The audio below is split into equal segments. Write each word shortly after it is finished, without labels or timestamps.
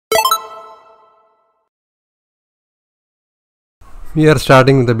We are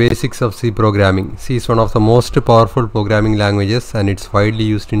starting with the basics of C programming. C is one of the most powerful programming languages and it's widely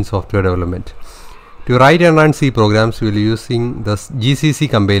used in software development. To write and run C programs, we will be using the GCC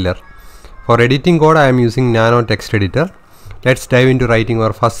compiler. For editing code, I am using Nano text editor. Let's dive into writing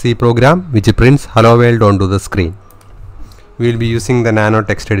our first C program, which prints hello world onto the screen. We will be using the Nano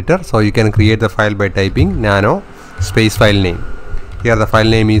text editor, so you can create the file by typing nano space file name. Here the file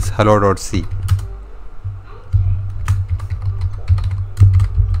name is hello.c.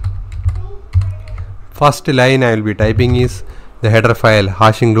 First line I will be typing is the header file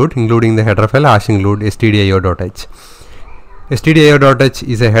hash include, including the header file hash include stdio.h. stdio.h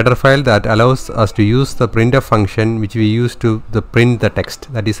is a header file that allows us to use the printf function which we use to print the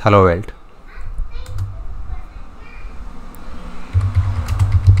text, that is hello world.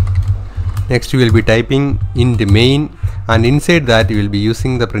 Next we will be typing int main, and inside that we will be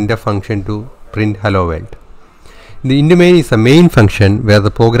using the printf function to print hello world. The int main is the main function where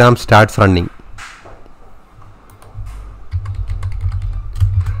the program starts running.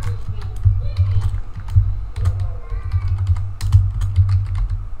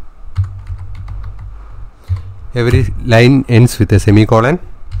 Every line ends with a semicolon,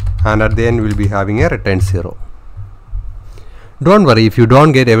 and at the end we will be having a return 0. Don't worry if you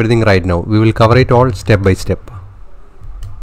don't get everything right now, we will cover it all step by step.